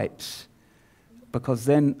stripes because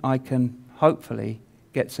then I can hopefully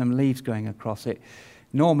get some leaves going across it.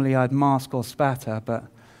 Normally I'd mask or spatter, but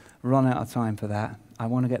run out of time for that. I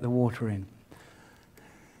want to get the water in.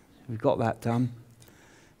 We've got that done.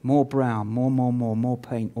 More brown, more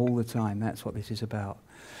paint all the time. That's what this is about.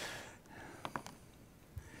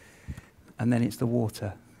 And then it's the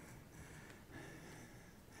water.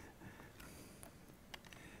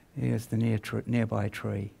 Here's the nearby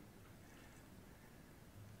tree.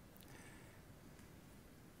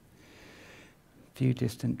 Few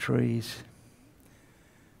distant trees.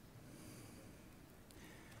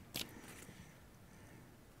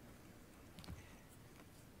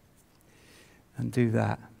 And do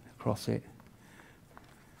that across it.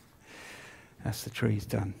 That's the trees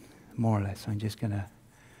done, more or less. I'm just going to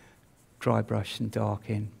dry brush and dark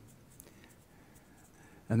in.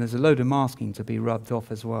 And there's a load of masking to be rubbed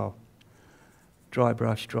off as well. Dry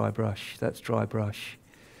brush, that's dry brush.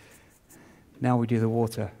 Now we do the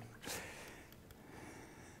water.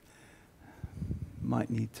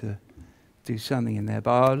 Might need to do something in there,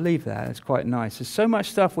 but I'll leave that. It's quite nice. There's so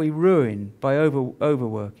much stuff we ruin by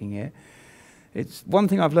overworking it. It's one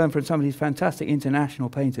thing I've learned from some of these fantastic international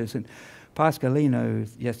painters, and Pasqualino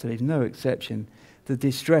yesterday is no exception, the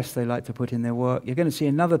distress they like to put in their work. You're going to see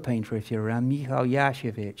another painter if you're around, Michal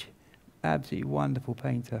Yashevich, absolutely wonderful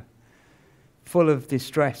painter, full of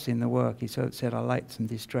distress in the work. He said, I liked some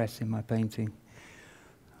distress in my painting.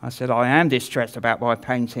 I said, I am distressed about my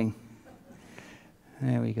painting.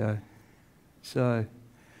 There we go. So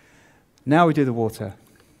now we do the water.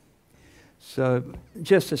 So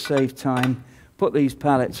just to save time, put these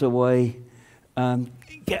palettes away,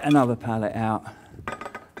 get another palette out,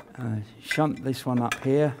 shunt this one up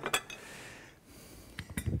here.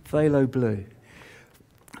 Phthalo blue,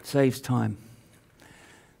 saves time.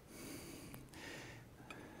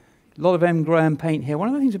 A lot of M. Graham paint here. One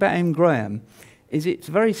of the things about M. Graham is it's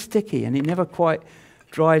very sticky and it never quite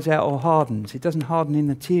dries out or hardens. It doesn't harden in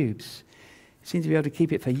the tubes. You seem to be able to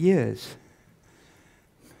keep it for years.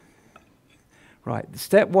 Right,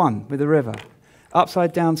 step one with the river.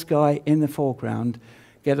 Upside down sky in the foreground.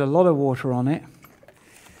 Get a lot of water on it.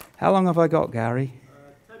 How long have I got, Gary?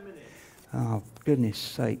 10 minutes. Oh, goodness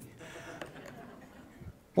sake.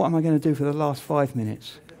 What am I going to do for the last 5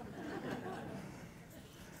 minutes?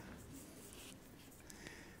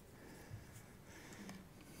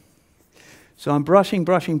 So I'm brushing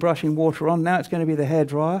water on. Now it's going to be the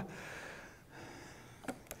hairdryer.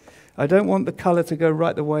 I don't want the colour to go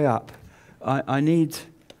right the way up. I need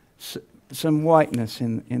some whiteness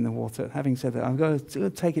in the water. Having said that, I'm going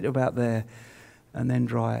to take it about there and then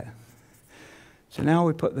dry it. So now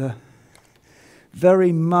we put the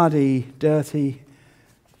very muddy, dirty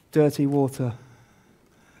water.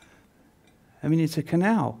 I mean, it's a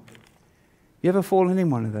canal. You ever fallen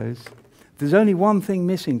in one of those? There's only one thing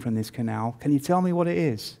missing from this canal. Can you tell me what it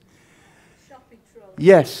is? Shopping trolley.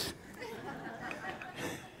 Yes.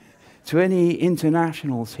 To any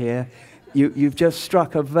internationals here, you've just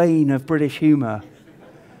struck a vein of British humour.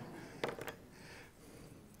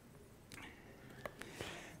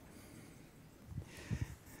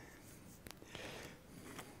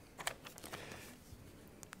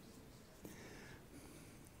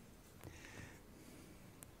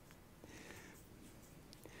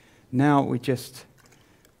 Now we just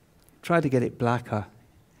try to get it blacker.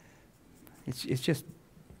 It's just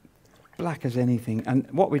black as anything. And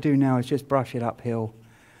what we do now is just brush it uphill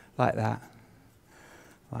like that.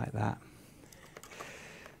 Like that.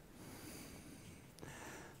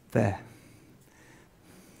 There.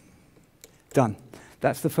 Done.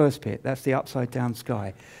 That's the first bit. That's the upside down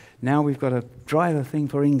sky. Now we've got to dry the thing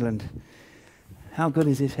for England. How good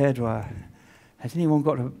is this hairdryer? Has anyone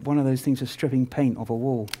got one of those things for stripping paint off a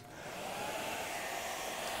wall?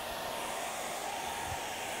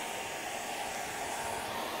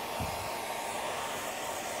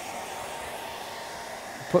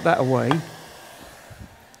 Put that away.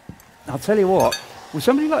 I'll tell you what, would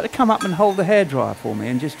somebody like to come up and hold the hairdryer for me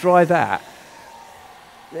and just dry that?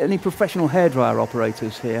 Any professional hairdryer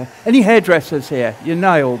operators here? Any hairdressers here? You're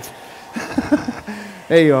nailed.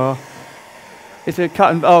 There you are. It's a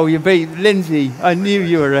cut and... Oh, you beat Lindsay. I knew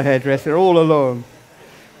you were a hairdresser all along.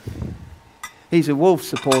 He's a Wolf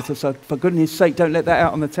supporter, so for goodness sake, don't let that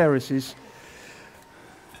out on the terraces.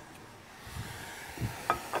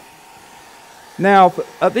 Now,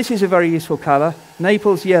 this is a very useful colour,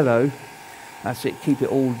 Naples yellow. That's it, keep it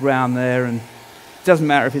all round there, and it doesn't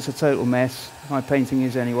matter if it's a total mess. My painting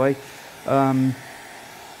is anyway. So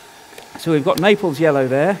we've got Naples yellow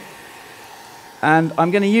there, and I'm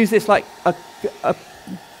going to use this like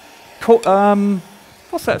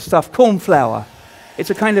what's that stuff? Cornflower. It's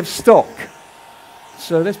a kind of stock.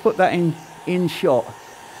 So let's put that in shot.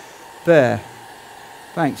 There.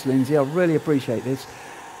 Thanks, Lindsay. I really appreciate this.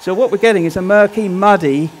 So what we're getting is a murky,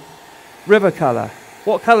 muddy river colour.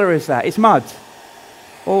 What colour is that? It's mud.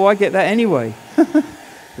 Oh, I get that anyway.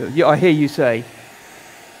 I hear you say.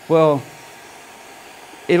 Well,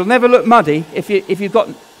 it'll never look muddy if you've got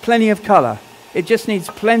plenty of colour. It just needs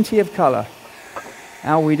plenty of colour.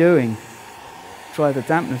 How are we doing? Try the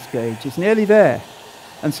dampness gauge. It's nearly there.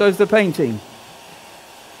 And so's the painting.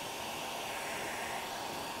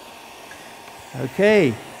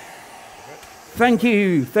 Okay. Thank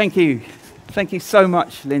you, thank you. Thank you so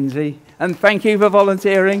much, Lindsay. And thank you for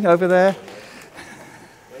volunteering over there.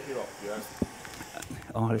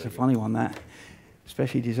 Oh, it's a funny one, that.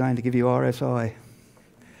 Especially designed to give you RSI.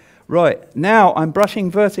 Right, now I'm brushing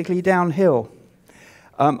vertically downhill.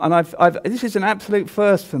 And this is an absolute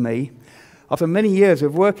first for me. After many years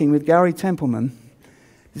of working with Gary Templeman,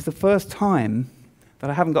 this is the first time that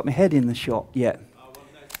I haven't got my head in the shot yet.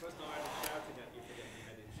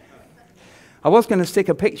 I was going to stick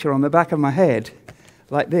a picture on the back of my head,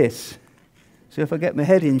 like this. So if I get my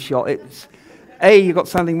head in shot, it's A, you've got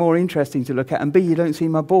something more interesting to look at, and B, you don't see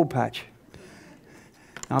my bald patch.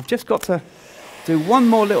 Now I've just got to do one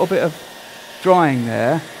more little bit of drying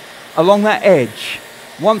there, along that edge.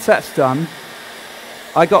 Once that's done,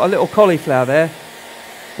 I got a little cauliflower there,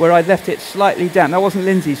 where I left it slightly damp. That wasn't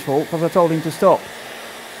Lindsay's fault, because I told him to stop.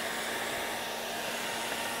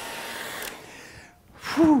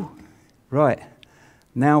 Whew. Right,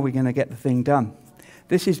 now we're going to get the thing done.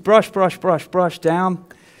 This is brush, brush, brush, brush down,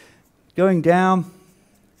 going down.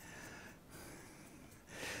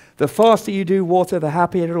 The faster you do water, the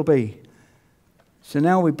happier it'll be. So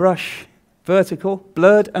now we brush vertical,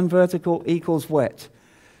 blurred and vertical equals wet.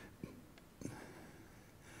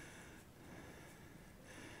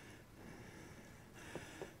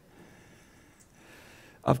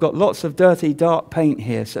 I've got lots of dirty, dark paint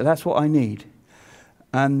here, so that's what I need.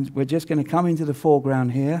 And we're just going to come into the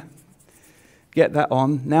foreground here, get that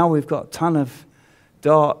on. Now we've got a ton of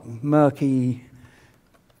dark, murky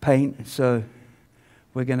paint, so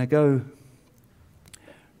we're going to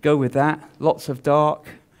go with that. Lots of dark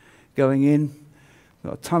going in.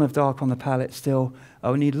 We've got a ton of dark on the palette still.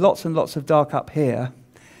 We need lots and lots of dark up here.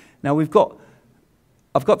 Now I've got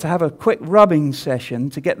to have a quick rubbing session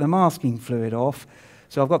to get the masking fluid off,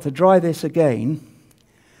 so I've got to dry this again.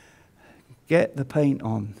 Get the paint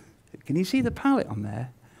on. Can you see the palette on there?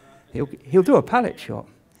 He'll do a palette shot.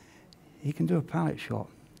 He can do a palette shot.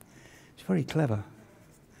 It's very clever.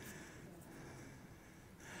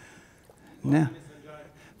 Now,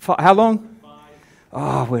 how long? 5.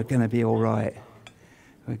 Oh, we're going to be all right.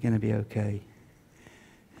 We're going to be okay.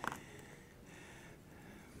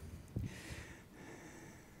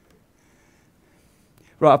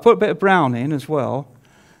 Right, I put a bit of brown in as well.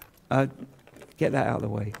 Get that out of the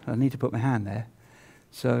way. I need to put my hand there.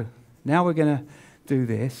 So now we're going to do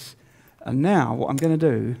this. And now what I'm going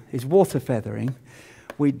to do is water feathering.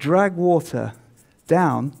 We drag water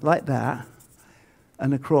down like that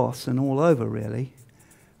and across and all over really.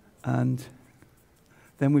 And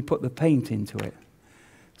then we put the paint into it.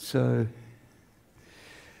 So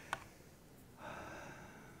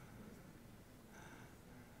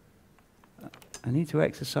I need to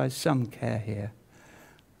exercise some care here.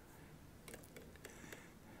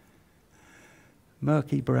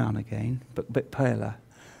 Murky brown again, but a bit paler.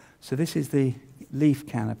 So this is the leaf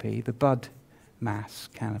canopy, the bud mass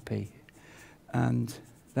canopy. And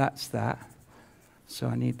that's that. So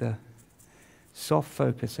I need the soft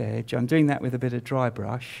focus edge. I'm doing that with a bit of dry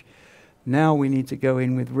brush. Now we need to go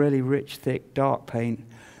in with really rich, thick, dark paint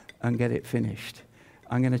and get it finished.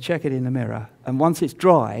 I'm going to check it in the mirror. And once it's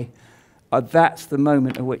dry, that's the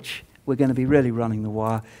moment at which we're going to be really running the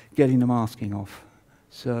wire, getting the masking off.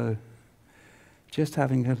 So just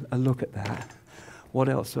having a look at that. What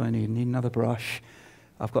else do I need? I need another brush.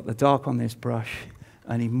 I've got the dark on this brush.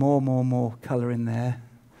 I need more colour in there.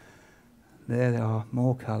 There they are,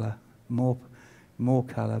 more colour, more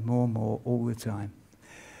colour, more, all the time.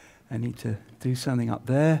 I need to do something up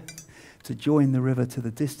there to join the river to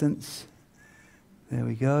the distance. There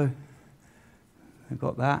we go. I've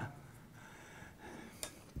got that.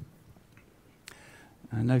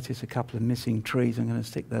 I notice a couple of missing trees. I'm going to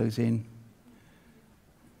stick those in.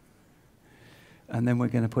 And then we're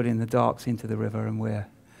going to put in the darks into the river and we're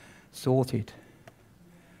sorted.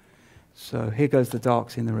 So here goes the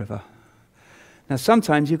darks in the river. Now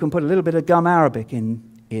sometimes you can put a little bit of gum arabic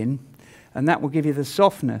in and that will give you the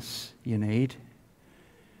softness you need.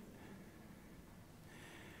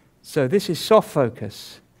 So this is soft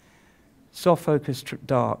focus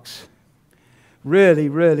darks. Really,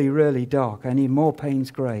 really, really dark. I need more Payne's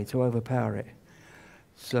grey to overpower it.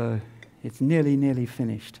 So it's nearly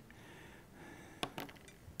finished.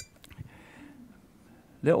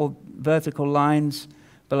 Little vertical lines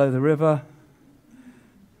below the river.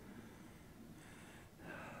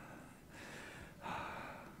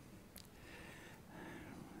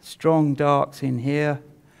 Strong darks in here.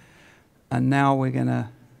 And now we're going to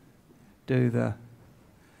do the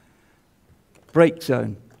break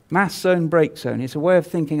zone. Mass zone, break zone. It's a way of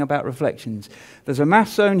thinking about reflections. There's a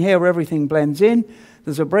mass zone here where everything blends in.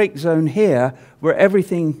 There's a break zone here where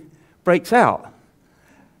everything breaks out.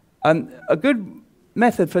 And a good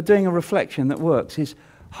method for doing a reflection that works is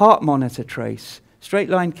heart monitor trace. Straight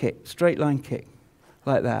line kick,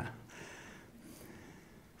 like that.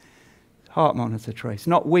 Heart monitor trace,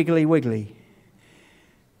 not wiggly.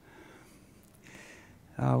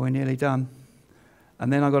 Oh, we're nearly done.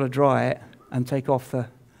 And then I've got to dry it and take off the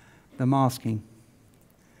masking.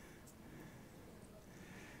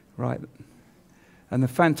 Right. And the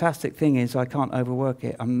fantastic thing is I can't overwork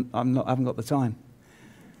it. I haven't got the time.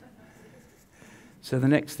 So the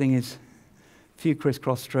next thing is a few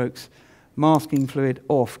crisscross strokes, masking fluid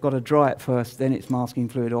off. Got to dry it first, then it's masking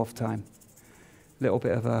fluid off time. Little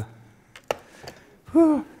bit of a...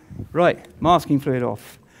 Right, masking fluid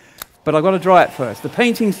off. But I've got to dry it first. The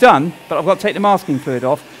painting's done, but I've got to take the masking fluid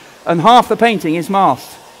off. And half the painting is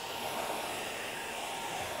masked.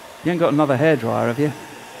 You ain't got another hairdryer, have you?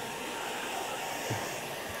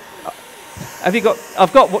 Have you got...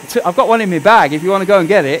 I've got one in my bag if you want to go and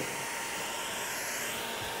get it.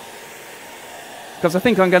 Because I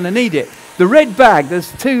think I'm going to need it. The red bag,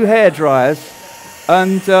 there's 2 hairdryers,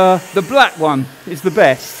 and the black one is the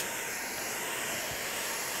best.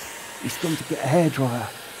 He's going to get a hairdryer.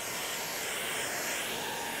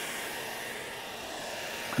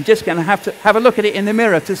 I'm just going to have a look at it in the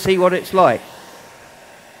mirror to see what it's like.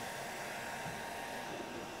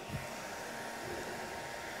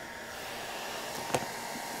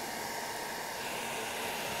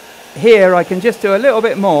 Here I can just do a little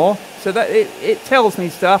bit more so that it tells me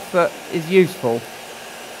stuff that is useful.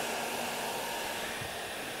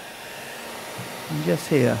 And just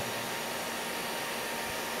here.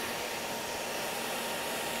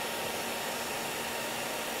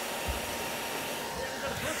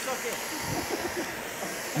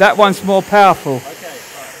 That one's more powerful. Okay,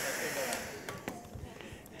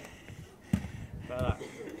 right,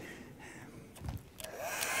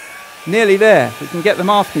 Nearly there. We can get the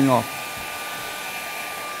masking off.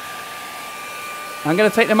 I'm going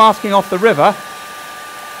to take the masking off the river.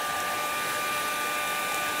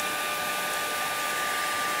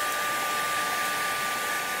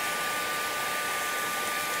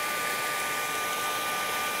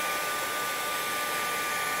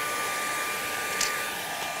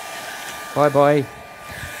 Bye-bye.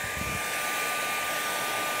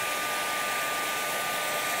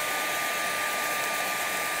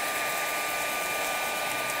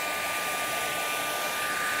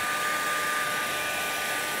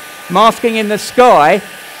 Masking in the sky,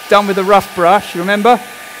 done with a rough brush, remember?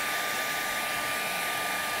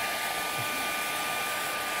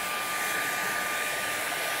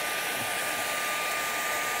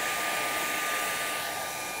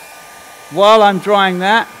 While I'm drying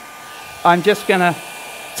that, I'm just going to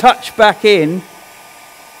touch back in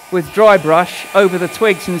with dry brush over the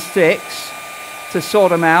twigs and sticks to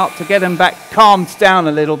sort them out, to get them back calmed down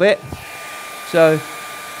a little bit. So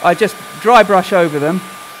I just dry brush over them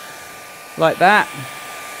like that.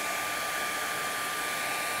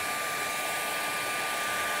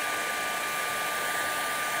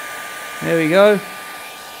 There we go.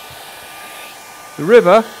 The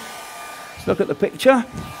river, let's look at the picture.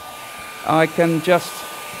 I can just,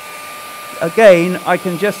 again, I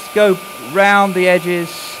can just go round the edges,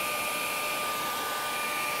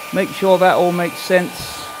 make sure that all makes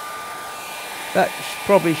sense. That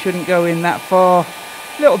probably shouldn't go in that far.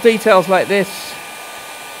 Little details like this.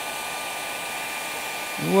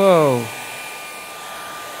 Whoa.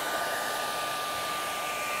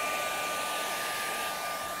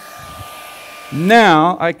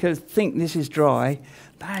 Now I could think this is dry.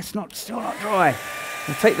 That's still not dry.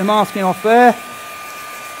 I'll take the masking off there.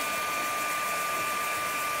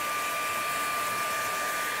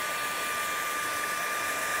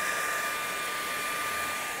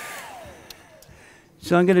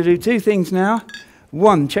 So I'm going to do two things now.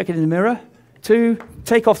 One, check it in the mirror. Two,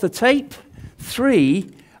 take off the tape. Three,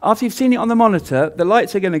 after you've seen it on the monitor, the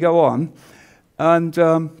lights are going to go on, and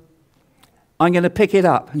I'm going to pick it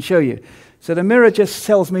up and show you. So the mirror just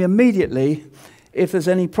tells me immediately if there's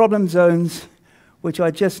any problem zones which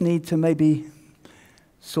I just need to maybe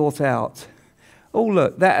sort out. Oh,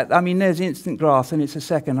 look, that, I mean, there's instant grass, and it's a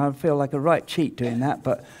second. I feel like a right cheat doing that,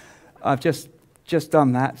 but I've just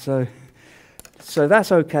done that, so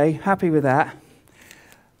that's okay. Happy with that.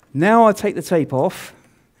 Now I take the tape off.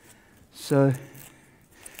 So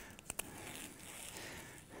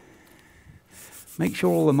make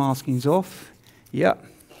sure all the masking's off. Yep.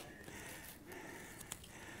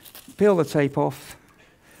 Peel the tape off.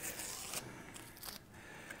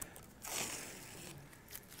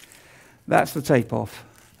 That's the tape off.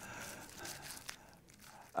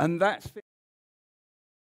 And that's